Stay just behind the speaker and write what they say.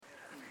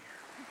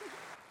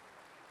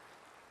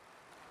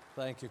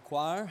Thank you,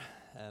 choir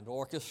and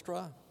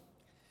orchestra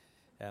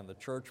and the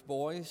church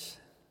boys.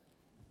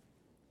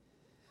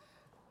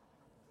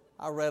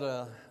 I read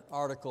an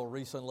article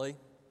recently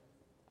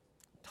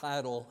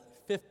titled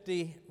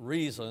 50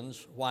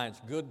 Reasons Why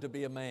It's Good to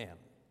Be a Man.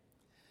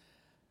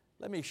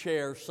 Let me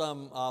share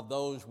some of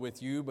those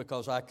with you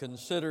because I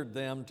considered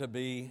them to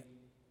be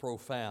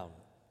profound.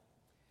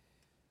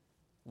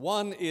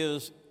 One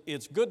is,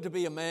 it's good to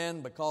be a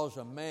man because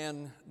a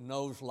man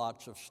knows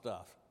lots of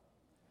stuff.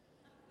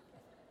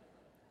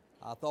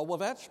 I thought, well,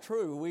 that's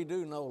true. We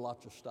do know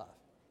lots of stuff.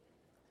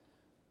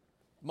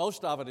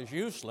 Most of it is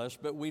useless,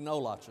 but we know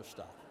lots of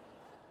stuff.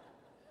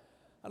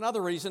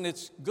 Another reason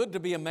it's good to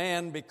be a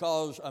man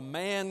because a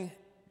man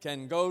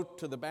can go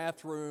to the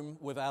bathroom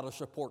without a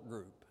support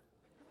group.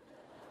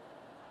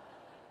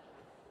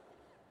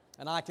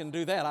 And I can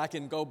do that. I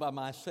can go by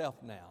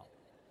myself now.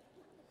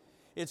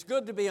 It's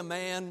good to be a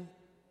man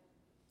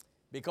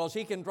because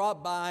he can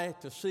drop by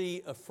to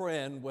see a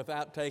friend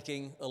without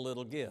taking a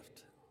little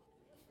gift.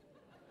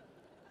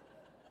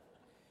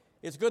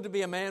 It's good to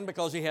be a man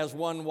because he has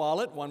one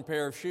wallet, one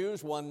pair of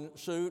shoes, one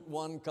suit,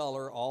 one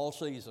color, all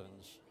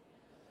seasons.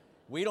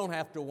 We don't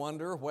have to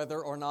wonder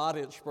whether or not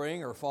it's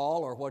spring or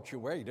fall or what you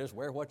wear. You just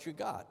wear what you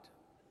got.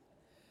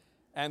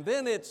 And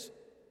then it's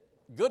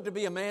good to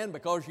be a man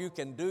because you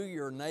can do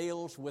your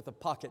nails with a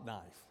pocket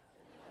knife.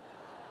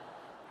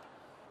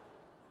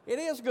 It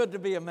is good to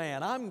be a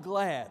man. I'm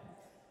glad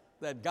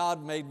that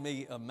God made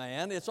me a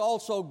man. It's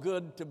also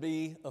good to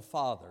be a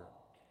father.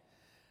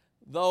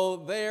 Though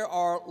there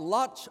are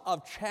lots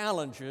of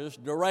challenges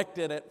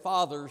directed at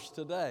fathers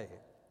today.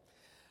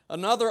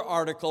 Another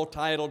article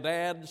titled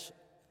Dads,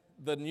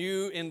 the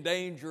New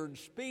Endangered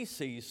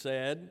Species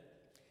said,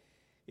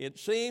 it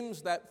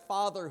seems that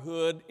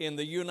fatherhood in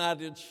the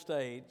United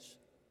States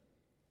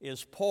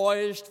is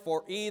poised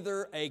for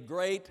either a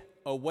great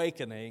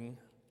awakening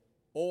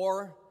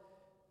or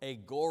a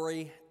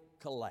gory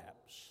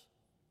collapse.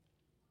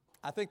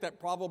 I think that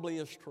probably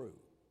is true.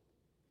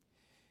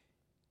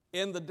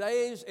 In the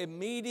days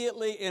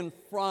immediately in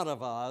front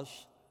of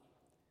us,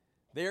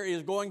 there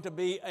is going to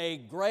be a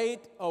great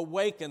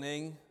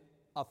awakening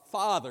of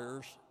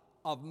fathers,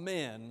 of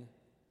men,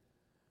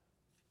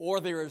 or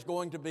there is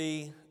going to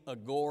be a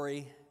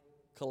gory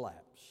collapse.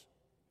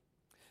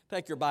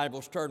 Take your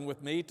Bibles, turn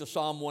with me to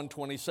Psalm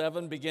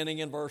 127, beginning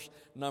in verse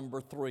number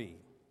 3.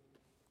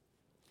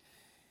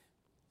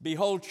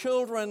 Behold,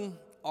 children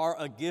are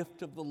a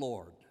gift of the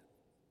Lord.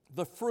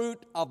 The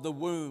fruit of the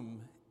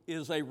womb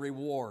is a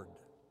reward.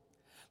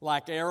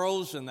 Like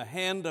arrows in the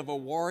hand of a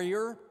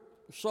warrior,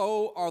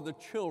 so are the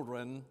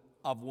children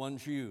of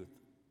one's youth.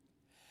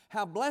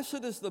 How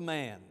blessed is the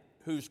man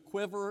whose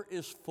quiver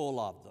is full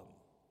of them.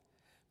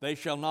 They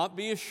shall not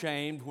be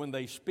ashamed when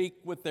they speak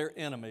with their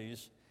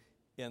enemies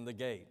in the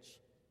gates.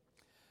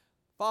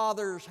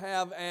 Fathers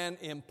have an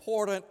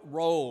important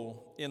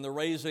role in the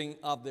raising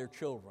of their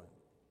children.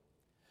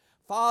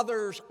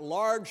 Fathers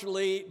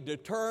largely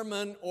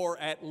determine or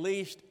at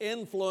least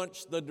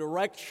influence the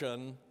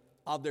direction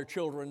of their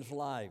children's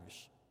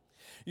lives.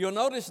 You'll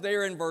notice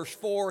there in verse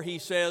 4, he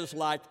says,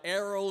 like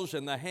arrows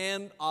in the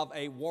hand of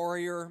a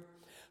warrior,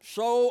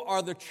 so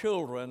are the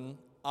children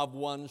of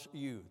one's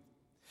youth.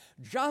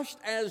 Just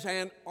as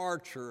an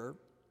archer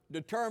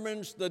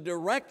determines the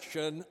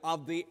direction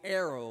of the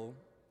arrow,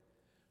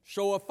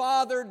 so a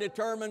father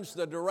determines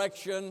the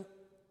direction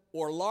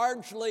or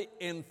largely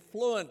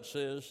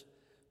influences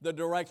the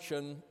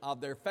direction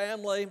of their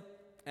family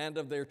and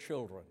of their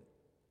children.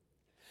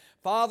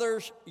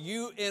 Fathers,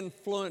 you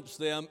influence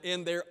them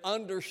in their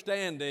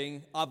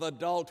understanding of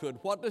adulthood.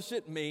 What does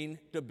it mean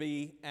to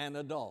be an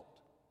adult?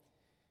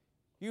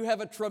 You have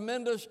a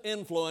tremendous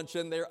influence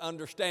in their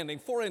understanding.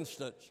 For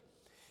instance,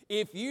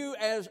 if you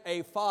as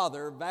a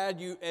father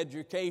value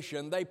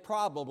education, they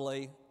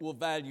probably will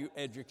value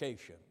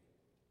education.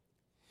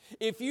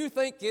 If you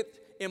think it's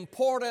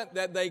important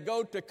that they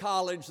go to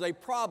college, they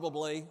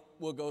probably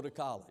will go to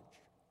college.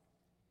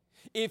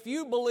 If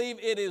you believe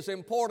it is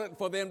important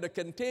for them to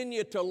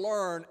continue to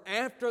learn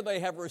after they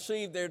have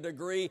received their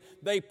degree,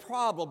 they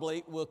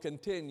probably will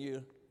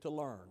continue to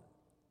learn.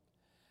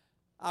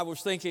 I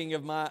was thinking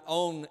of my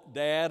own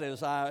dad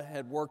as I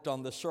had worked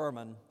on the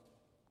sermon.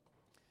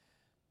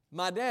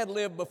 My dad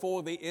lived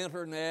before the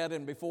internet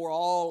and before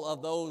all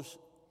of those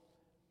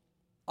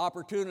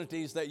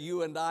opportunities that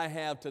you and I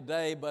have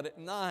today, but at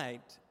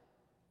night,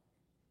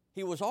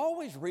 he was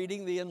always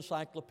reading the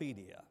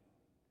encyclopedia.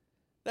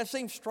 That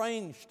seems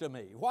strange to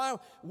me.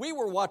 While we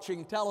were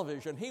watching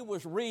television, he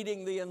was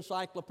reading the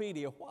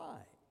encyclopedia. Why?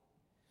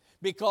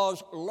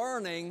 Because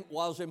learning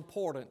was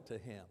important to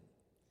him.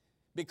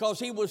 Because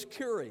he was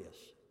curious.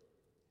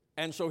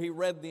 And so he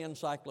read the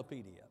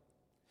encyclopedia.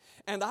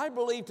 And I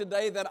believe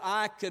today that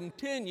I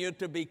continue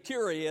to be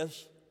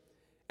curious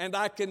and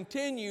I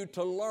continue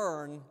to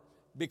learn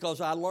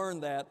because I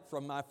learned that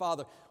from my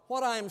father.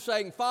 What I am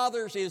saying,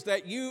 fathers, is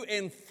that you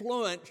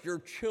influence your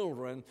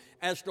children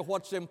as to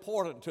what's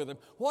important to them.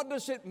 What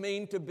does it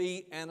mean to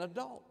be an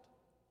adult?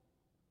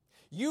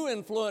 You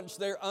influence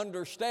their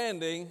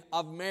understanding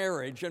of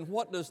marriage, and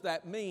what does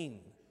that mean?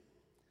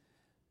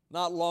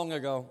 Not long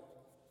ago,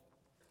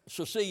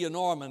 Cecilia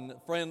Norman, a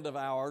friend of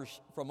ours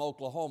from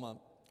Oklahoma,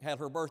 had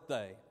her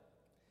birthday.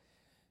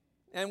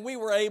 And we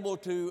were able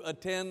to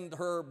attend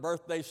her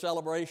birthday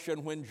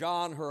celebration when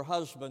John, her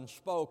husband,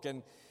 spoke.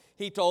 And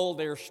he told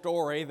their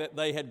story that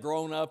they had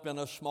grown up in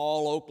a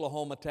small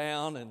Oklahoma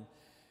town and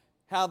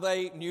how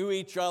they knew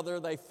each other,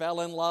 they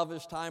fell in love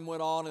as time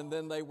went on, and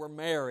then they were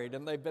married,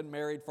 and they've been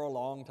married for a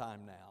long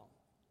time now.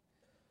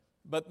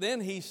 But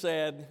then he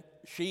said,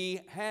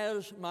 "She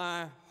has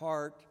my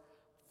heart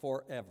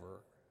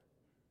forever."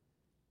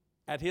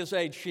 At his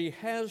age, she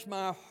has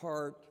my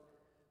heart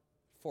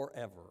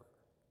forever.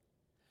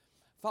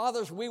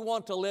 Fathers, we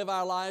want to live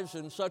our lives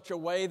in such a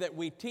way that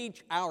we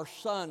teach our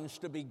sons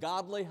to be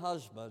godly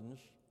husbands,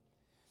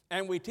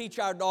 and we teach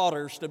our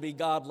daughters to be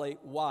godly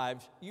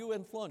wives. You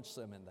influence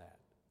them in that.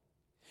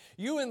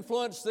 You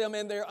influence them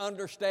in their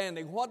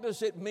understanding. What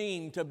does it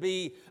mean to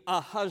be a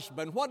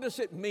husband? What does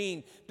it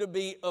mean to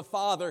be a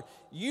father?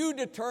 You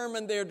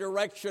determine their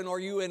direction, or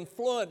you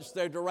influence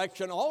their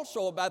direction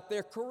also about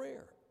their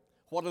career.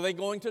 What are they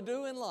going to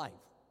do in life?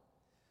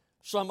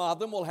 Some of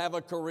them will have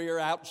a career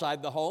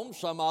outside the home,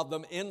 some of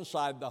them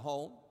inside the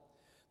home.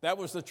 That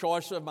was the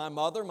choice of my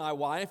mother, my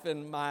wife,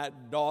 and my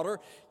daughter.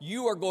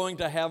 You are going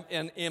to have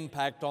an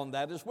impact on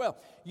that as well.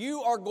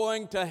 You are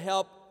going to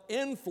help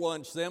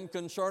influence them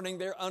concerning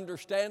their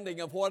understanding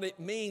of what it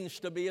means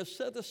to be a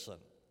citizen.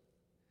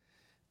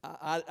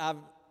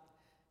 I've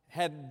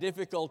had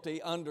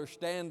difficulty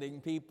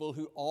understanding people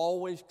who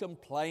always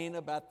complain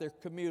about their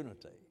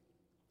community.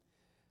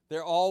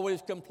 They're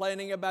always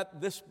complaining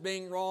about this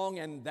being wrong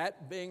and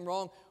that being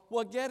wrong.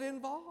 Well, get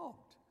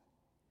involved.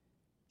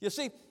 You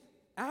see,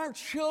 our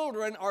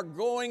children are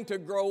going to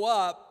grow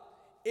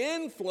up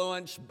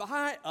influenced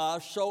by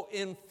us, so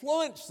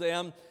influence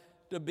them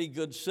to be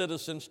good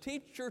citizens.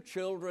 Teach your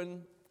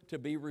children to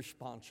be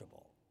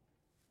responsible.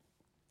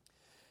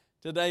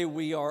 Today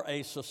we are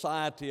a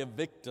society of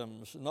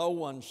victims. No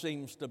one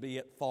seems to be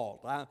at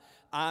fault.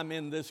 I'm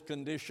in this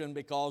condition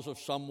because of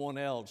someone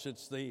else.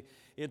 It's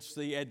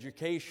the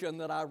education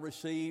that I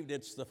received.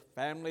 It's the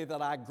family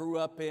that I grew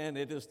up in.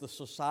 It is the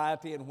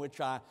society in which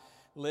I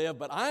live.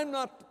 But I'm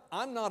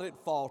not at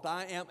fault.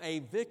 I am a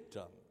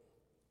victim.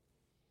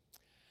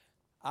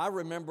 I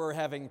remember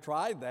having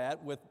tried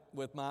that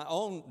with my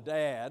own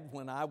dad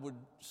when I would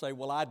say,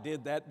 well, I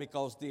did that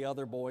because the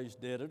other boys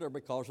did it, or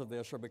because of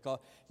this, or because,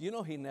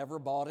 he never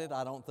bought it,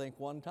 I don't think,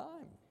 one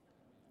time.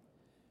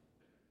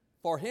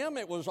 For him,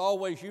 it was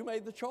always, you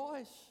made the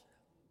choice.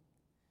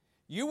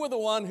 You were the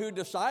one who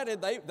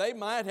decided. They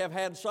might have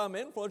had some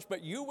influence,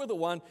 but you were the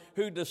one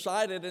who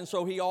decided, and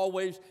so he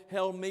always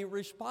held me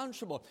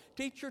responsible.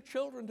 Teach your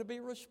children to be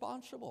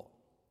responsible.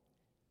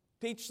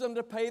 Teach them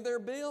to pay their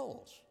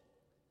bills.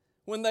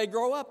 When they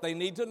grow up, they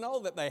need to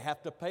know that they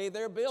have to pay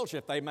their bills.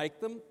 If they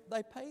make them,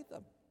 they pay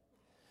them.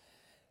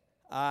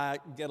 I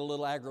get a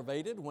little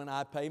aggravated when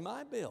I pay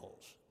my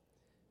bills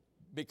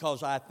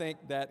because I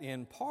think that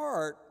in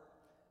part,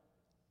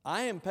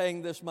 I am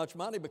paying this much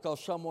money because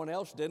someone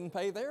else didn't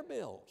pay their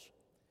bills.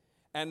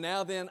 And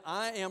now then,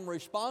 I am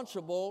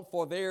responsible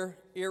for their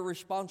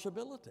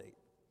irresponsibility.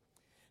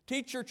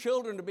 Teach your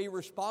children to be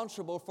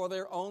responsible for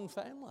their own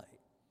family.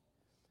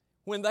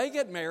 When they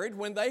get married,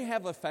 when they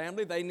have a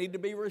family, they need to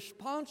be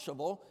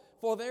responsible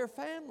for their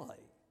family.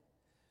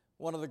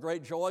 One of the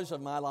great joys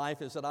of my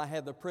life is that I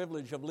had the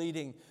privilege of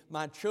leading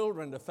my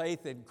children to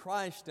faith in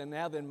Christ, and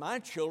now then my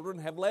children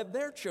have led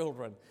their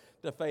children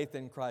to faith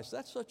in Christ.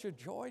 That's such a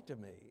joy to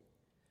me.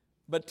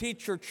 But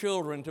teach your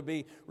children to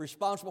be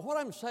responsible. What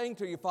I'm saying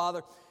to you,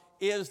 Father,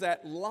 is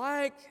that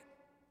like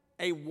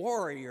a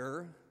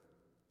warrior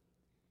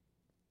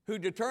who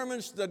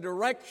determines the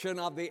direction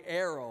of the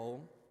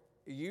arrow,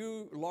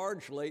 you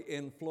largely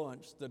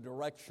influence the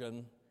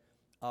direction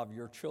of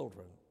your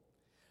children.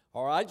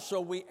 All right,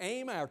 so we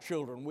aim our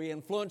children, we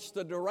influence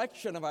the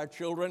direction of our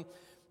children,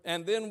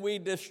 and then we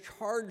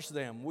discharge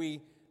them,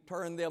 we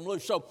turn them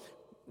loose. So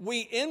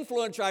we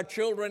influence our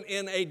children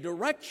in a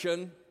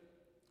direction,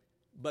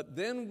 but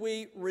then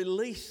we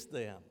release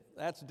them.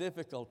 That's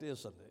difficult,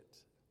 isn't it?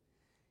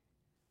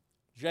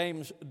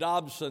 James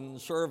Dobson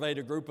surveyed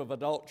a group of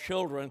adult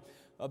children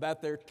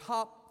about their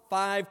top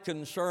 5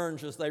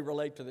 concerns as they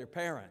relate to their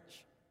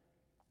parents.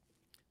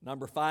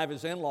 Number 5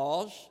 is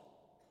in-laws.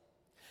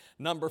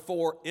 Number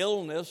 4,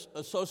 illness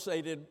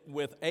associated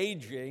with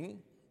aging.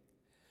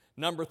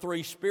 Number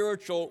 3,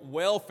 spiritual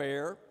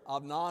welfare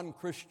of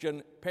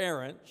non-Christian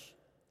parents.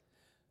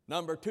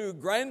 Number 2,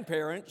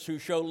 grandparents who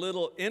show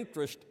little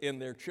interest in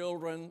their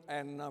children.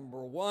 And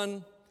number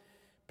 1,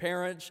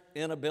 parents'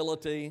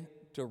 inability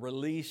to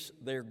release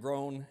their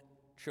grown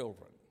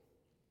children.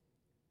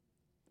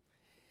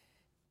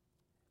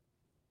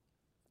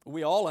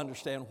 We all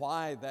understand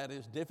why that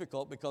is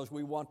difficult, because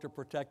we want to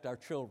protect our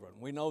children.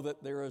 We know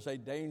that there is a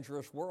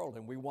dangerous world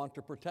and we want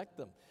to protect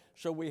them.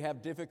 So we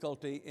have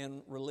difficulty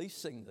in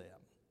releasing them,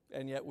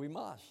 and yet we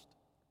must.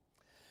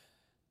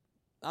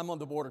 I'm on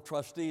the board of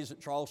trustees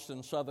at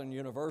Charleston Southern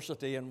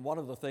University, and one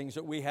of the things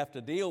that we have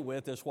to deal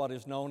with is what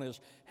is known as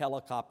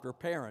helicopter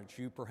parents.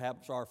 You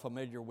perhaps are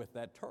familiar with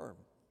that term.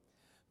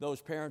 those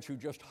parents who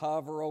just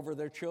hover over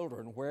their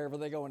children wherever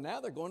they go. And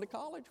now they're going to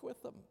college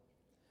with them.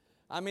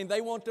 I mean, they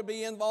want to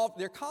be involved.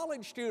 They're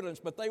college students,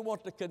 but they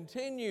want to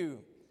continue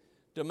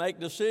to make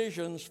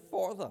decisions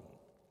for them.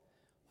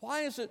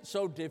 Why is it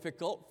so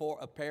difficult for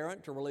a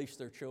parent to release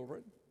their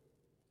children?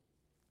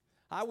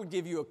 I would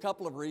give you a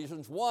couple of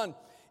reasons. One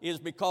is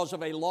because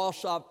of a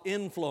loss of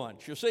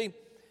influence. You see,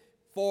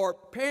 for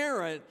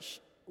parents,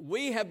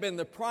 we have been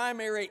the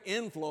primary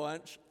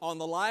influence on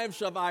the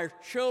lives of our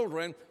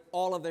children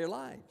all of their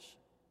lives.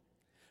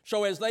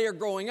 So as they are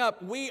growing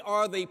up, we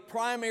are the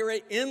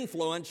primary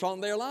influence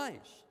on their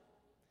lives.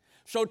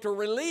 So to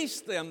release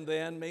them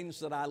then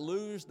means that I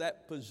lose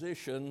that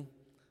position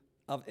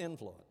of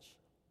influence.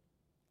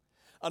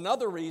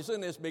 Another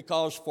reason is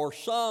because for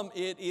some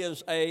it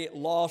is a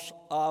loss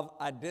of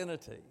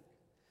identity.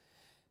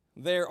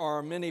 There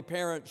are many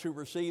parents who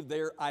receive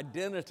their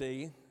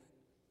identity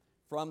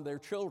from their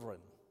children.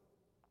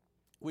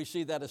 We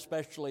see that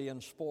especially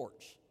in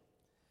sports.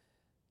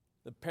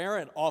 The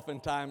parent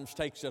oftentimes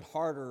takes it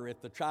harder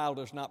if the child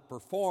does not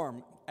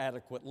perform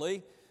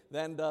adequately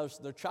than does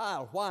the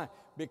child. Why?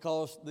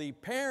 Because the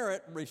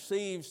parent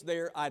receives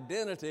their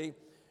identity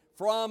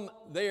from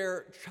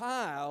their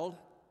child,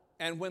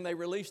 and when they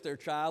release their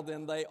child,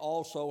 then they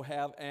also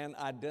have an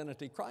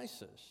identity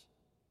crisis.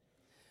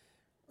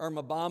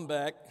 Irma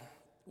Bombeck,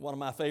 one of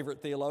my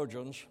favorite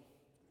theologians,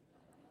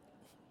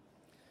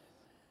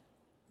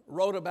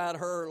 wrote about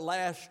her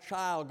last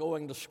child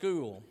going to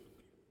school.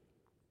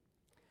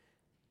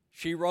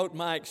 She wrote,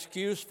 "My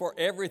excuse for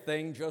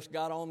everything just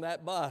got on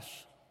that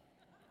bus.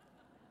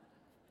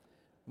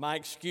 My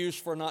excuse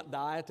for not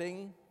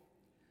dieting,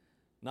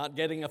 not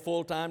getting a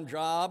full-time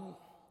job,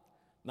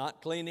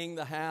 not cleaning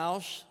the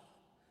house,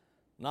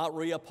 not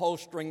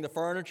reupholstering the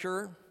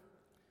furniture,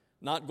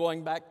 not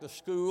going back to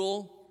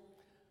school,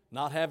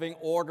 not having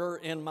order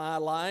in my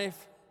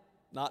life,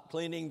 not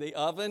cleaning the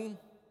oven.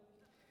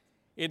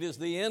 It is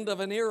the end of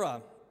an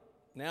era.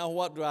 Now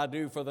what do I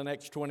do for the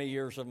next 20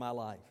 years of my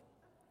life?"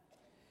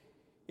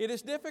 It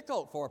is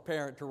difficult for a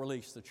parent to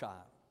release the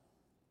child.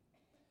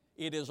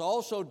 It is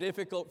also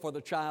difficult for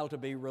the child to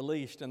be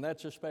released, and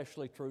that's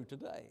especially true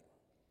today,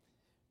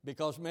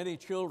 because many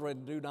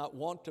children do not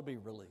want to be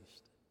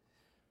released.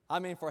 I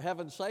mean, for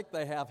heaven's sake,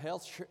 they have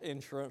health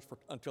insurance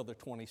until they're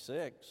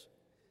 26.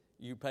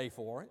 You pay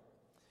for it.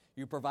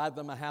 You provide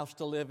them a house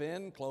to live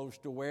in, clothes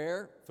to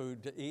wear,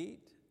 food to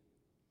eat.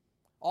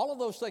 All of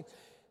those things.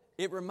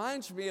 It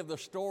reminds me of the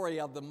story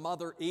of the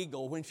mother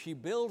eagle. When she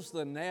builds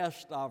the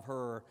nest of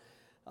her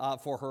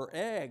for her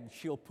egg,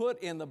 she'll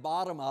put in the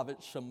bottom of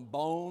it some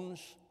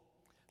bones,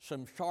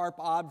 some sharp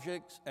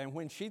objects, and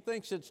when she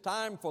thinks it's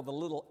time for the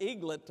little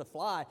eaglet to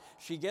fly,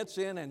 she gets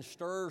in and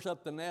stirs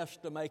up the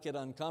nest to make it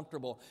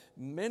uncomfortable.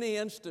 Many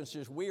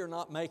instances, we are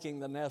not making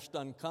the nest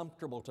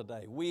uncomfortable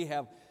today. We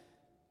have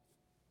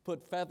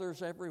put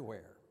feathers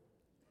everywhere.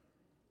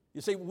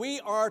 You see, we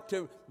are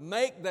to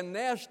make the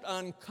nest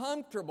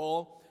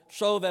uncomfortable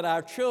so that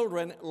our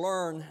children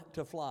learn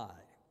to fly.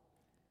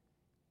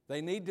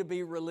 They need to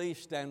be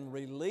released, and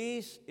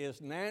release is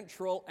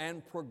natural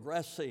and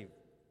progressive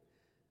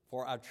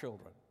for our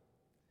children.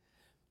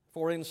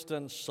 For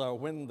instance,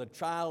 when the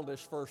child is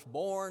first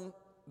born,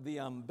 the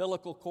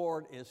umbilical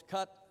cord is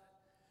cut,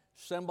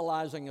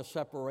 symbolizing a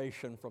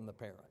separation from the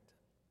parent.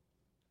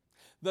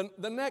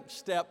 The next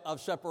step of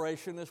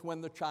separation is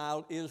when the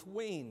child is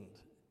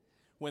weaned.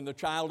 When the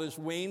child is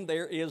weaned,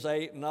 there is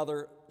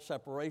another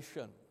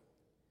separation.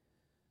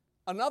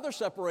 Another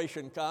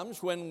separation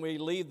comes when we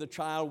leave the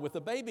child with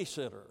a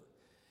babysitter.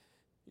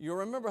 You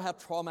remember how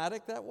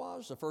traumatic that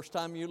was, the first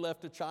time you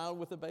left a child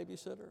with a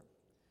babysitter?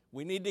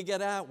 We need to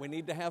get out. We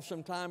need to have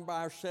some time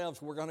by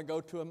ourselves. We're going to go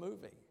to a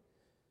movie.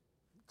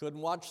 Couldn't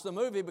watch the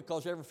movie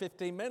because every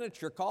 15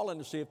 minutes you're calling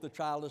to see if the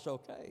child is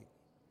okay.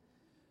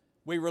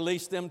 We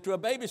release them to a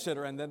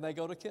babysitter, and then they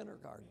go to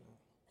kindergarten.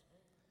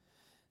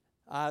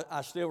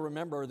 I still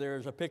remember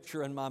there's a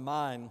picture in my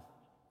mind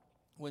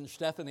when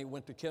Stephanie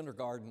went to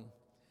kindergarten.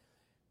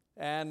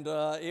 And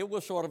it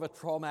was sort of a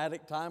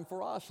traumatic time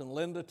for us. And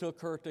Linda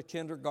took her to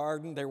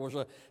kindergarten. There was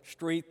a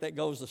street that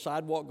the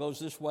sidewalk goes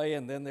this way,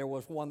 and then there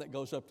was one that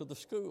goes up to the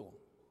school.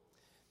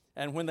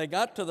 And when they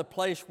got to the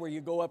place where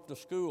you go up to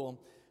school,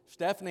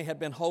 Stephanie had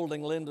been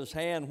holding Linda's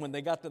hand. When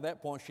they got to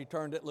that point, she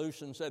turned it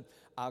loose and said,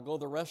 "I'll go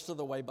the rest of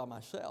the way by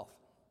myself."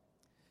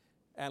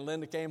 And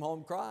Linda came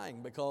home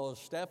crying because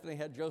Stephanie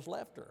had just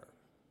left her.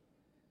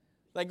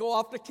 They go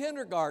off to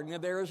kindergarten,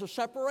 and there is a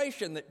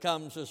separation that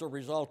comes as a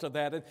result of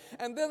that.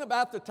 And then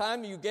about the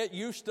time you get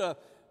used to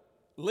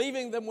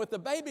leaving them with the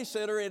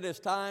babysitter, it is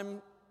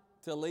time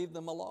to leave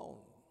them alone.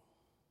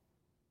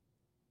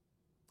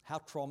 How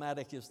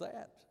traumatic is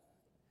that?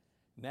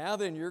 Now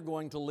then, you're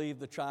going to leave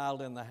the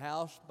child in the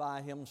house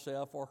by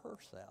himself or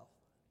herself.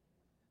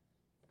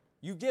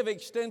 You give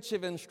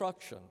extensive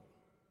instruction.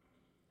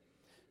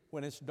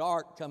 When it's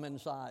dark, come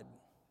inside.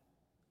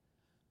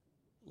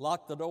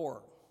 Lock the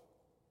door.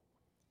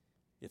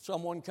 If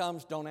someone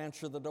comes, don't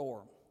answer the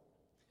door.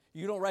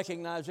 You don't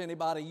recognize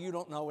anybody, you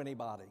don't know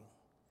anybody.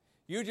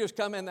 You just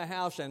come in the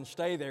house and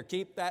stay there.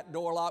 Keep that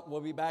door locked.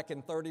 We'll be back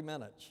in 30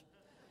 minutes.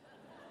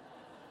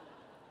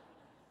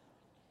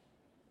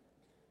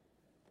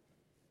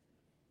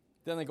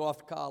 Then they go off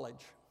to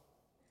college.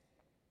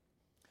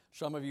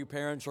 Some of you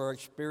parents are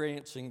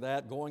experiencing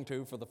that, going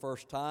to for the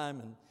first time,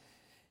 and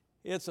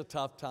it's a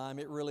tough time.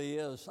 It really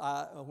is.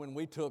 When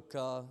we took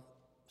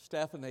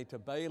Stephanie to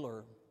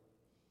Baylor,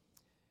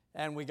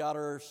 and we got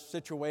her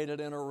situated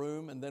in her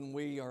room, and then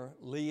we are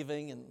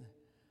leaving, and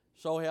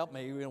so help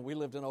me, we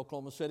lived in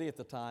Oklahoma City at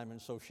the time,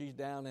 and so she's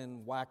down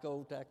in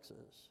Waco,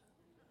 Texas.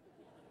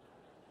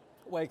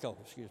 Waco,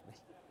 excuse me.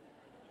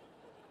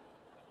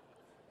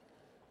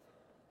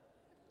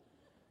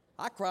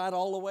 I cried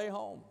all the way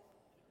home.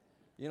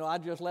 I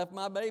just left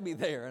my baby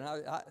there,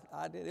 and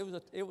I did.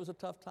 It was a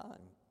tough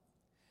time.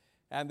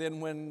 And then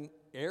when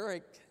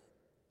Eric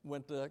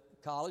went to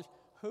college,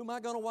 who am I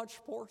going to watch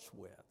sports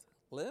with?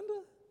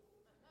 Linda?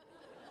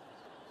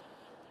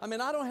 I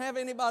don't have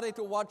anybody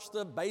to watch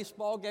the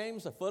baseball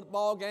games, the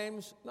football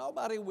games.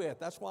 Nobody with.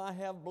 That's why I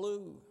have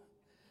Blue.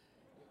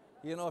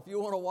 If you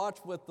want to watch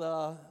with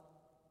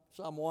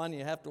someone,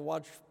 you have to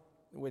watch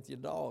with your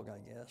dog, I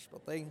guess.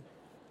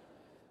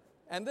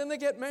 And then they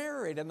get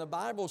married, and the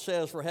Bible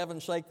says, for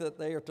heaven's sake, that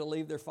they are to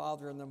leave their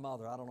father and their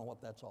mother. I don't know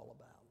what that's all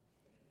about.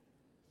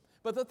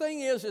 But the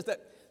thing is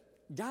that,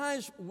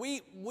 guys,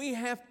 we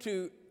have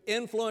to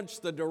influence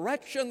the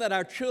direction that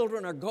our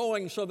children are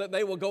going so that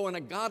they will go in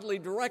a godly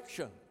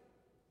direction.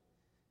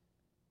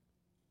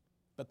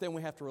 But then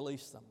we have to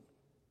release them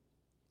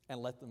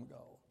and let them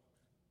go.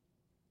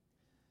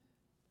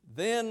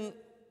 Then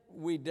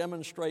we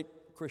demonstrate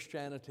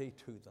Christianity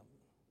to them.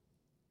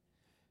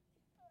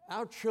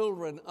 Our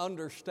children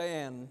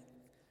understand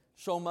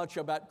so much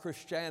about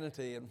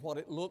Christianity and what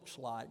it looks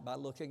like by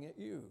looking at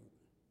you.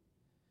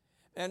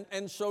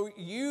 And so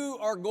you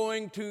are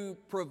going to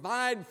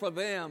provide for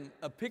them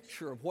a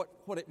picture of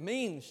what it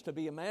means to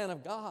be a man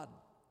of God,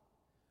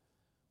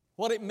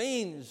 what it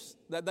means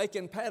that they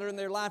can pattern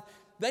their life.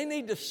 They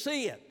need to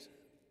see it,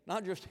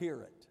 not just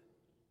hear it.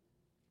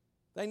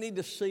 They need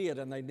to see it,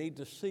 and they need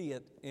to see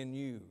it in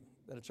you,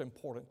 that it's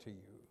important to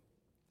you.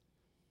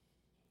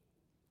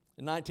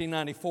 In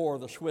 1994,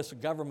 the Swiss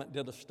government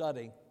did a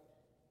study.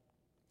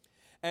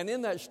 And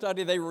in that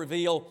study, they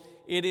reveal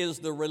it is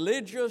the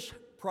religious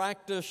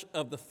practice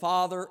of the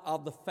father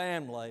of the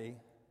family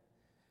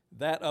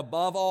that,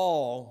 above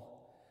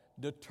all,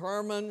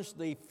 determines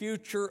the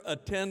future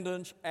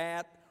attendance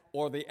at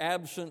or the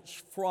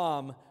absence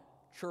from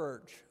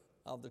church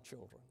of the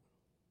children.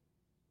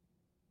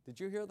 Did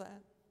you hear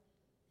that?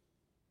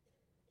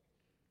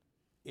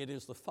 It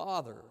is the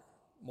father,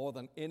 more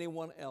than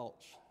anyone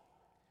else,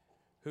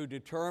 who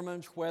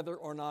determines whether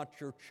or not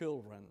your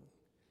children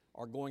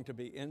are going to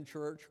be in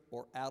church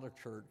or out of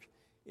church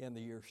in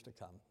the years to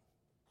come.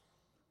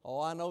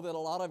 Oh, I know that a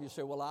lot of you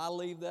say, well, I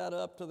leave that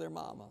up to their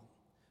mama.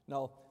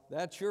 No,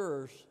 that's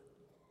yours,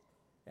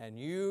 and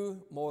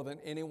you, more than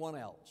anyone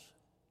else,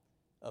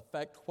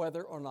 affect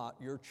whether or not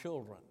your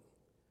children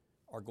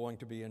are going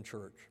to be in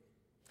church.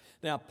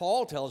 Now,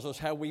 Paul tells us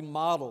how we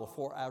model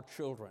for our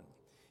children.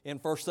 In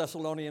 1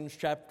 Thessalonians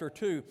chapter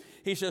 2,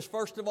 he says,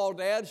 first of all,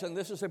 dads, and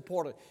this is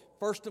important,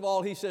 first of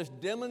all, he says,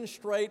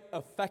 demonstrate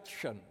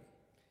affection.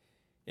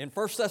 In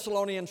 1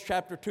 Thessalonians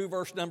chapter 2,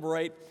 verse number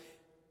 8,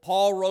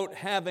 Paul wrote,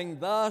 having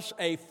thus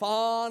a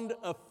fond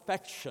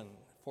affection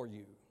for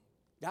you.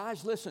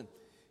 Guys, listen,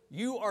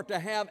 you are to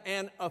have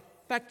an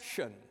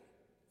affection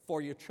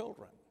for your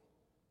children.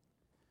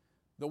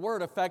 The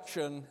word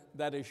affection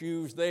that is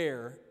used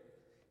there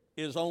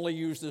is only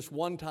used this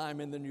one time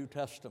in the New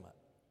Testament.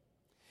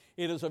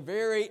 It is a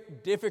very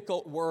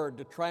difficult word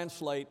to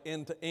translate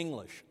into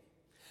English.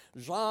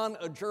 Zahn,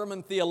 a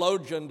German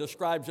theologian,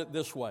 describes it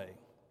this way: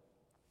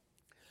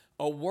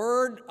 a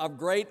word of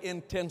great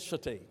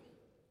intensity,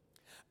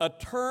 a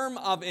term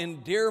of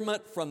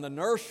endearment from the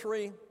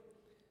nursery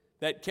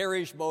that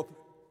carries both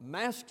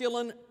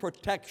masculine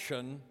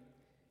protection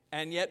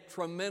and yet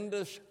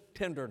tremendous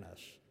tenderness.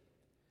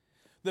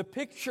 The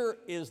picture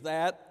is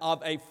that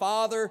of a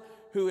father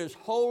who is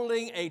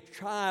holding a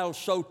child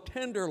so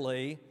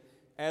tenderly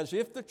as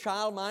if the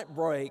child might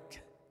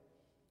break,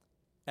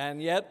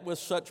 and yet with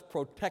such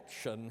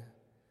protection,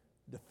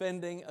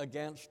 defending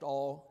against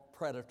all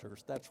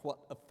predators. That's what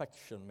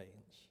affection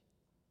means.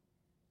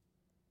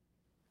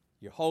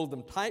 You hold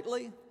them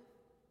tightly,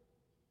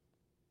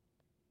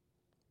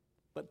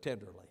 but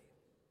tenderly.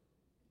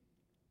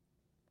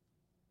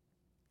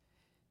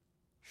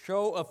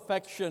 Show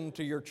affection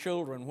to your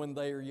children when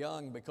they are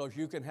young, because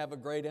you can have a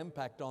great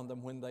impact on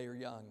them when they are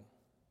young.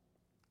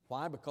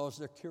 Why? Because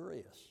they're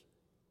curious.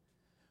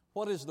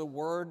 What is the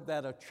word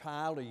that a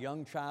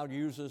young child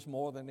uses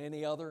more than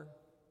any other?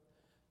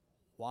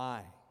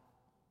 Why?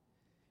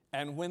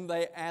 And when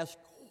they ask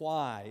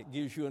why, it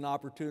gives you an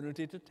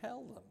opportunity to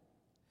tell them.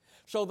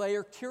 So they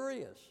are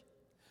curious.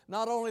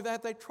 Not only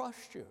that, they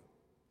trust you.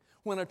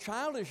 When a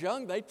child is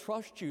young, they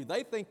trust you.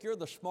 They think you're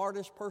the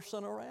smartest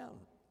person around.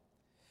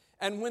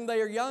 And when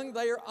they are young,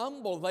 they are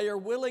humble. They are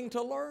willing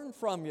to learn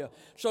from you.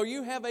 So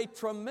you have a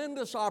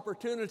tremendous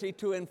opportunity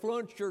to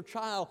influence your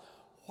child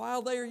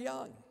while they are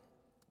young.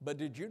 But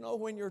did you know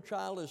when your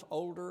child is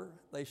older,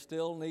 they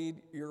still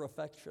need your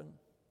affection?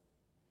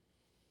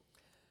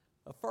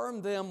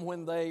 Affirm them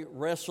when they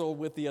wrestle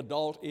with the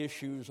adult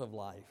issues of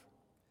life.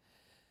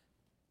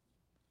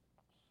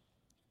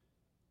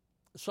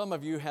 Some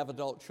of you have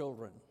adult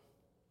children,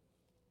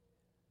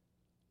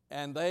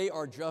 and they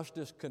are just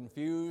as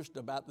confused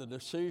about the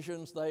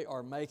decisions they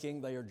are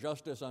making. They are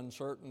just as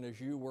uncertain as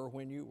you were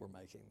when you were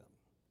making them.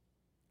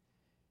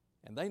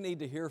 And they need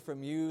to hear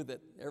from you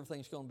that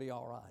everything's going to be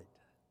all right,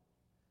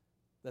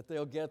 that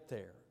they'll get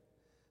there,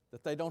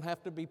 that they don't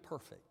have to be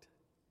perfect.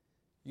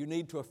 You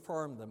need to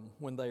affirm them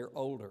when they are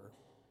older.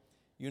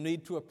 You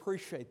need to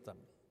appreciate them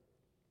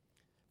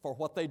for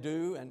what they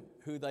do and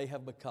who they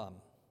have become.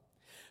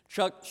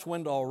 Chuck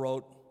Swindoll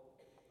wrote,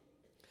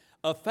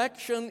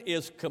 "Affection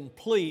is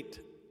complete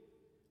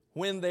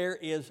when there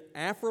is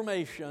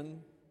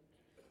affirmation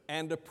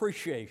and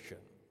appreciation.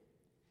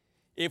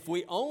 If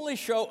we only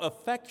show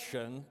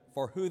affection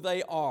for who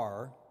they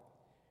are,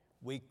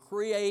 we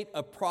create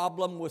a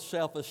problem with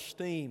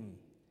self-esteem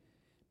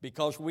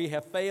because we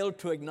have failed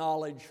to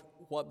acknowledge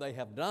what they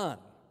have done.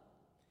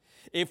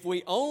 If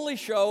we only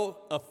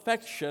show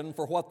affection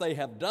for what they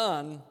have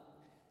done,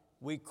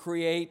 we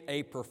create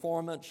a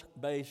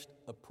performance-based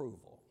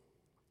approval."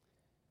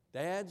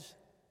 Dads,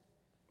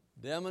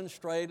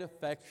 demonstrate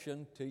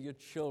affection to your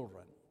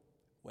children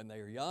when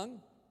they are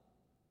young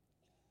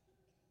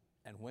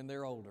and when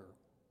they're older.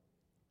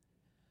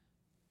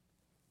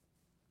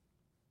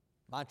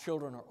 My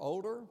children are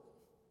older.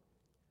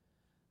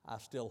 I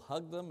still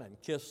hug them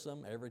and kiss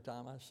them every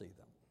time I see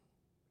them.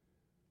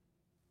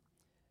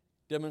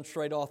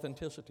 Demonstrate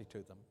authenticity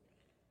to them.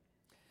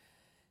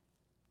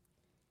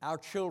 Our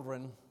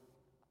children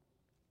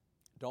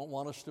don't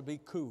want us to be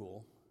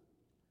cool.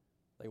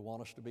 They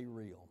want us to be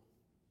real.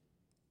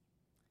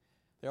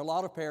 There are a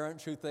lot of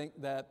parents who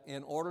think that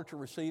in order to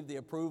receive the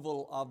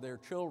approval of their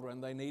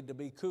children, they need to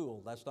be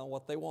cool. That's not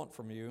what they want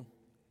from you.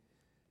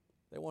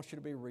 They want you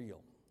to be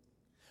real.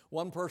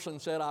 One person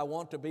said, "I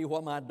want to be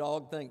what my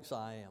dog thinks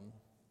I am."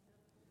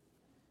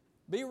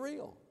 Be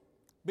real.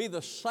 Be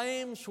the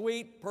same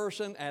sweet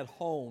person at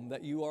home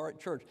that you are at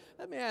church.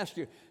 Let me ask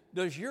you,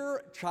 does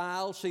your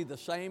child see the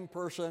same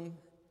person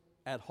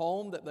at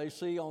home that they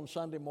see on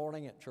Sunday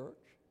morning at church?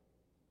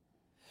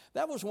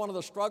 That was one of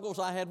the struggles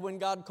I had when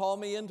God called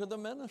me into the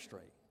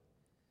ministry,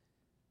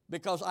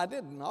 because I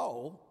didn't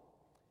know.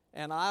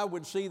 And I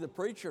would see the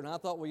preacher, and I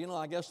thought, well,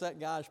 I guess that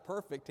guy's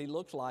perfect. He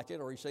looks like it,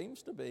 or he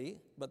seems to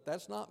be, but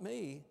that's not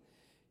me.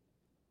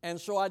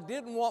 And so I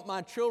didn't want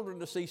my children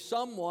to see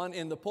someone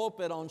in the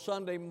pulpit on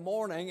Sunday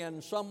morning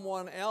and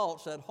someone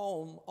else at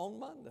home on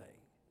Monday.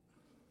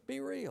 Be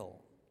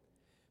real.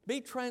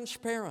 Be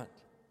transparent.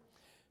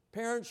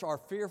 Parents are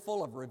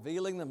fearful of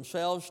revealing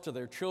themselves to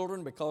their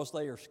children because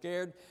they are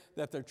scared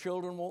that their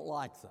children won't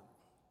like them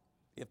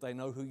if they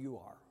know who you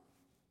are.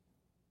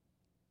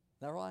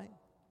 Is that right?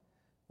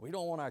 We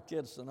don't want our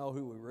kids to know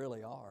who we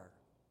really are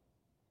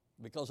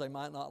because they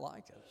might not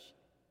like us.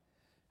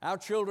 Our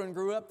children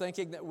grew up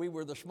thinking that we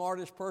were the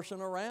smartest person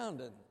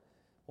around, and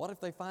what if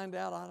they find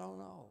out? I don't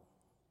know.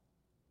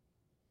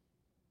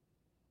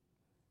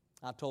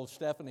 I told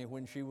Stephanie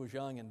when she was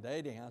young and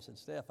dating, I said,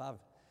 "Steph,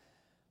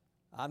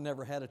 I've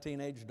never had a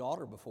teenage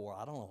daughter before.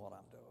 I don't know what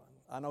I'm doing."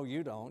 I know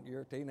you don't.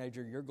 You're a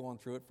teenager. You're going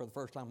through it for the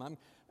first time.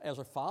 As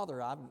a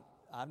father,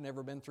 I've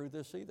never been through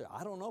this either.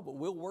 I don't know, but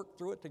we'll work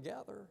through it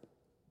together.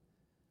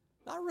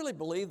 I really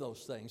believe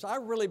those things. I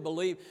really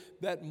believe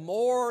that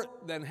more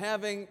than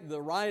having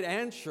the right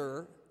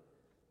answer,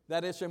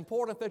 that it's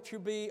important that you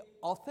be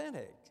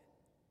authentic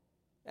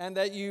and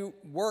that you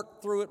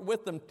work through it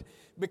with them.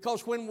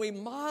 Because when we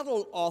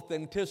model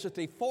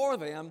authenticity for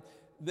them,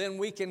 then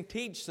we can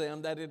teach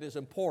them that it is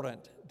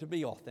important to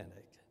be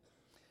authentic.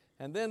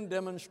 And then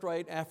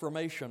demonstrate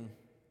affirmation.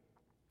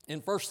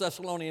 In 1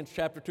 Thessalonians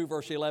chapter 2,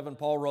 verse 11,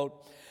 Paul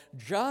wrote,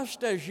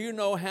 "Just as you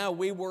know how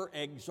we were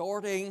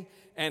exhorting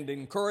and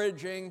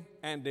encouraging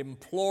and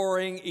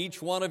imploring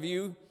each one of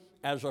you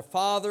as a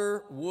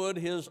father would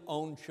his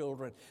own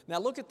children." Now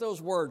look at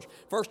those words.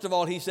 First of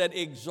all, he said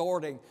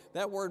exhorting.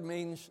 That word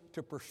means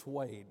to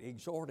persuade,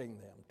 exhorting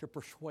them, to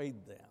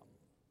persuade them.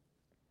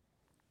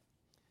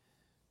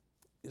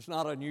 It's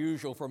not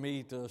unusual for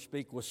me to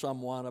speak with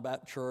someone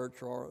about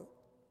church or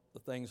the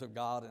things of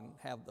God and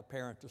have the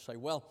parent to say,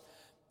 "Well,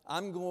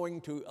 I'm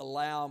going to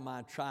allow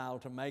my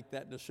child to make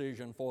that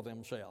decision for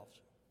themselves."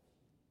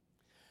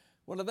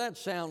 Well, now that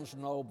sounds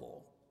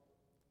noble,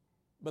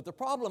 but the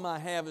problem I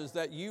have is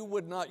that you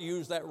would not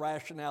use that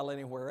rationale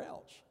anywhere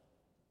else.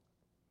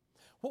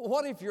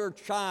 What if your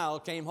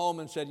child came home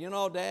and said,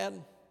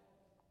 "Dad,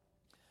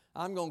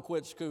 I'm going to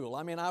quit school.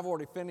 I've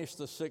already finished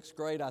the 6th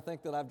grade. I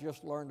think that I've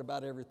just learned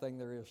about everything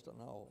there is to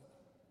know.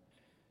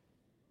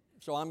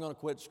 So I'm going to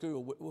quit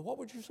school." What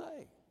would you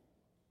say?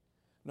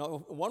 No,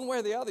 one way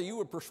or the other, you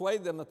would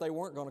persuade them that they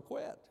weren't going to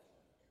quit.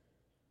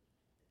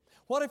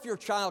 What if your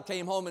child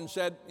came home and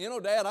said, you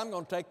know, Dad, I'm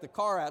going to take the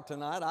car out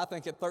tonight. I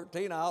think at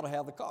 13 I ought to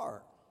have the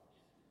car.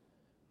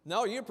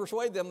 No, you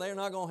persuade them they're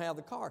not going to have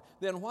the car.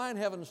 Then why in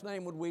heaven's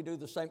name would we do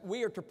the same?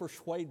 We are to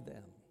persuade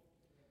them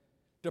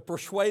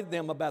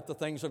about the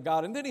things of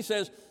God. And then he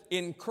says,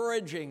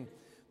 encouraging.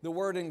 The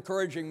word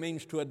encouraging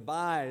means to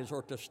advise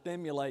or to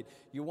stimulate.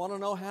 You want to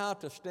know how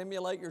to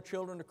stimulate your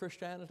children to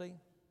Christianity?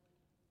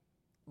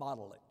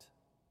 Model it.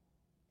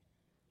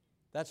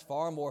 That's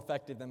far more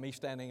effective than me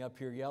standing up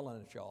here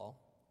yelling at y'all.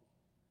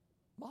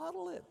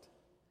 Model it.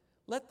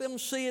 Let them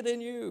see it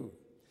in you.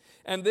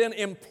 And then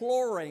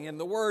imploring, and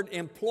the word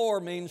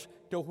implore means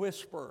to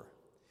whisper.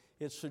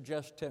 It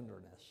suggests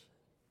tenderness.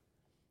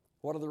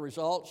 What are the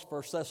results?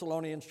 1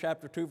 Thessalonians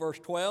chapter 2, verse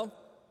 12.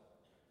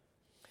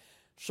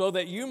 So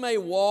that you may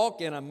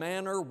walk in a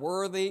manner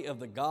worthy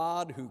of the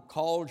God who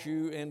called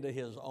you into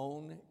his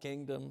own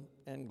kingdom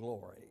and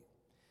glory.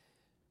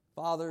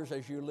 Fathers,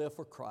 as you live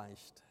for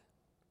Christ,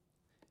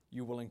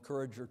 you will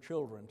encourage your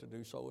children to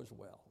do so as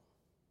well.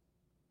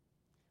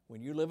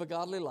 When you live a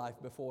godly life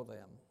before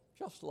them,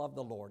 just love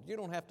the Lord. You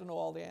don't have to know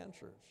all the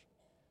answers.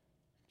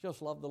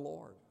 Just love the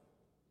Lord.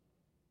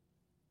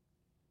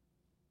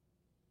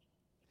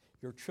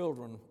 Your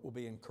children will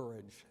be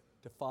encouraged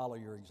to follow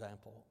your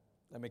example.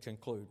 Let me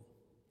conclude.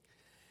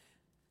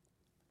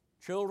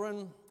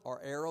 Children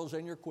are arrows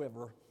in your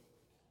quiver,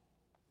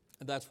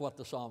 and that's what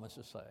the psalmist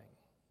is saying.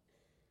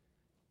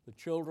 The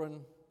children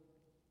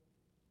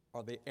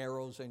are the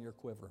arrows in your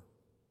quiver.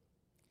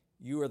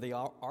 You are the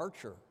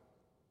archer.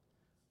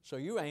 So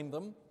you aim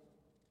them,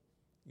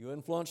 you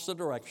influence the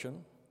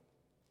direction,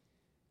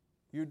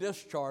 you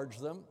discharge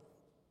them,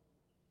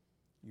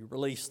 you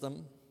release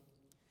them,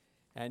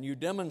 and you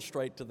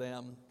demonstrate to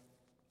them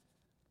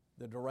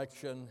the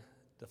direction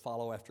to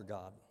follow after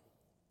God.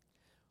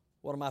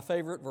 One of my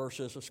favorite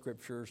verses of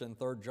Scripture is in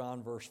 3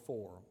 John verse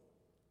 4,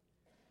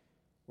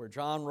 where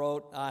John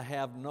wrote, I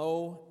have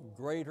no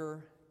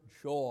greater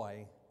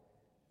joy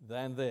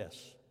than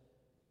this,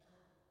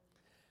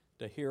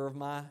 to hear of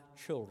my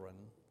children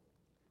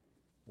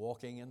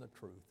walking in the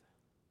truth.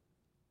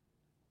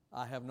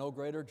 I have no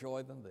greater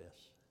joy than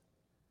this,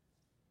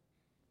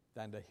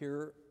 than to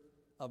hear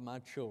of my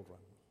children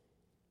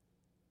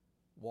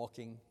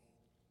walking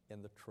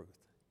in the truth.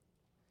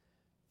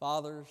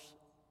 Fathers,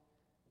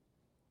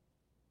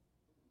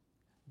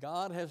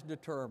 God has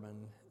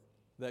determined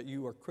that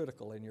you are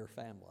critical in your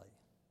family.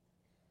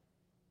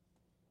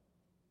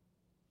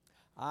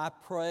 I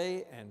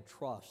pray and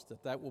trust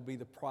that that will be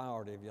the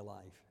priority of your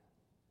life,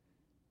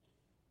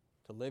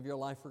 to live your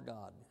life for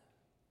God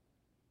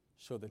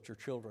so that your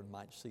children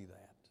might see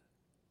that.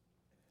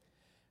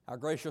 Our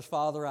gracious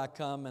Father, I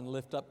come and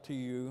lift up to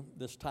you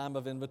this time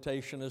of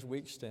invitation as we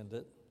extend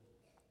it.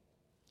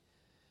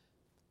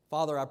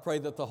 Father, I pray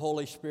that the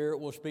Holy Spirit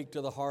will speak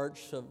to the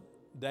hearts of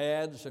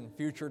dads and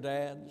future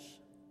dads,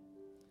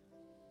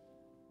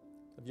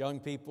 of young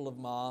people, of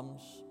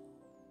moms,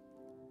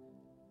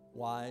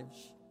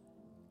 wives.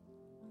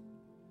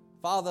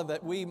 Father,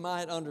 that we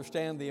might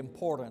understand the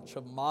importance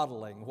of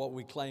modeling what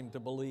we claim to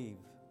believe,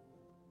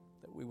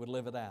 that we would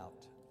live it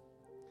out.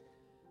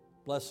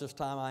 Bless this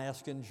time, I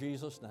ask in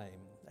Jesus'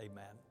 name,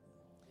 amen.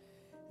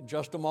 In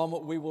just a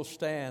moment, we will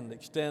stand,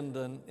 extend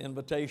an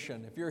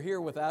invitation. If you're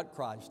here without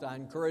Christ, I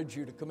encourage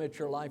you to commit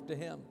your life to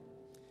Him.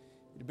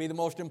 It'll be the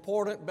most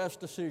important, best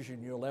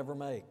decision you'll ever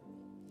make,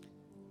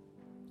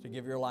 to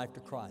give your life to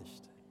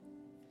Christ.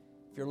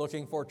 If you're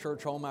looking for a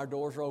church home, our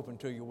doors are open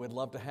to you. We'd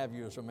love to have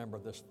you as a member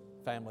of this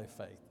family of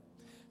faith.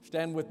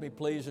 Stand with me,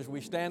 please. As we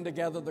stand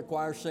together, the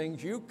choir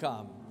sings, You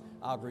Come,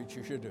 I'll Greet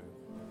You, You Do. Free.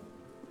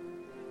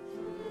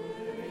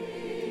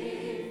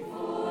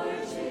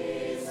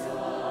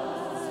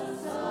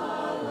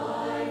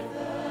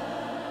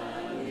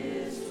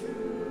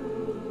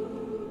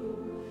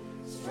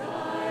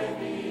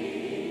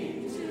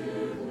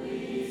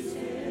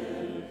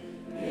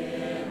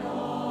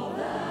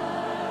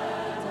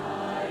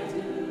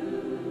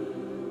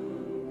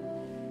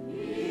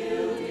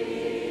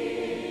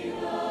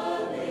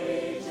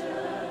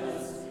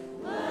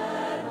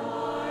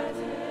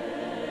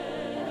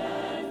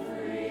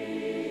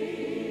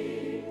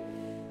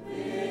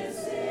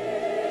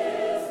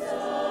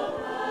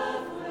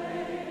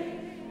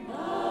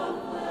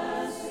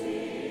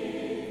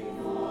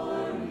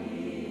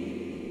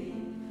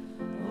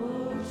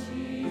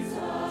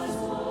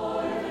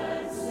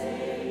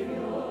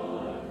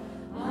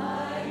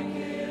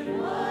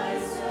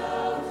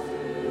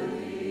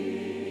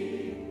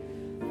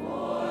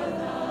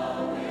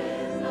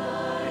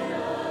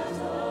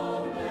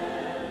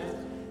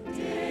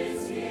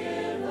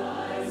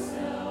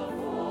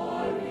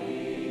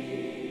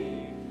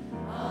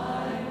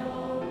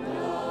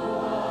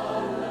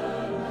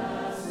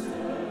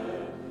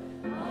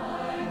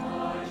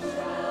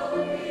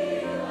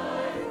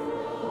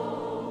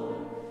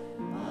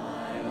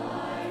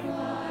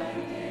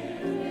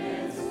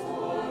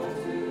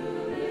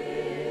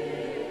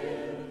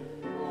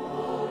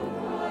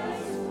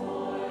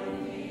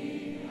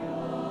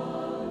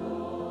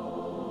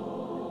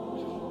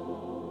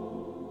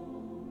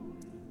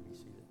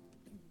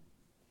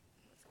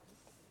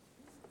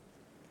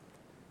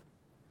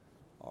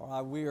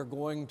 we are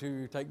going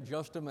to take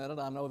just a minute.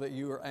 I know that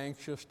you are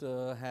anxious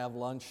to have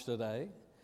lunch today.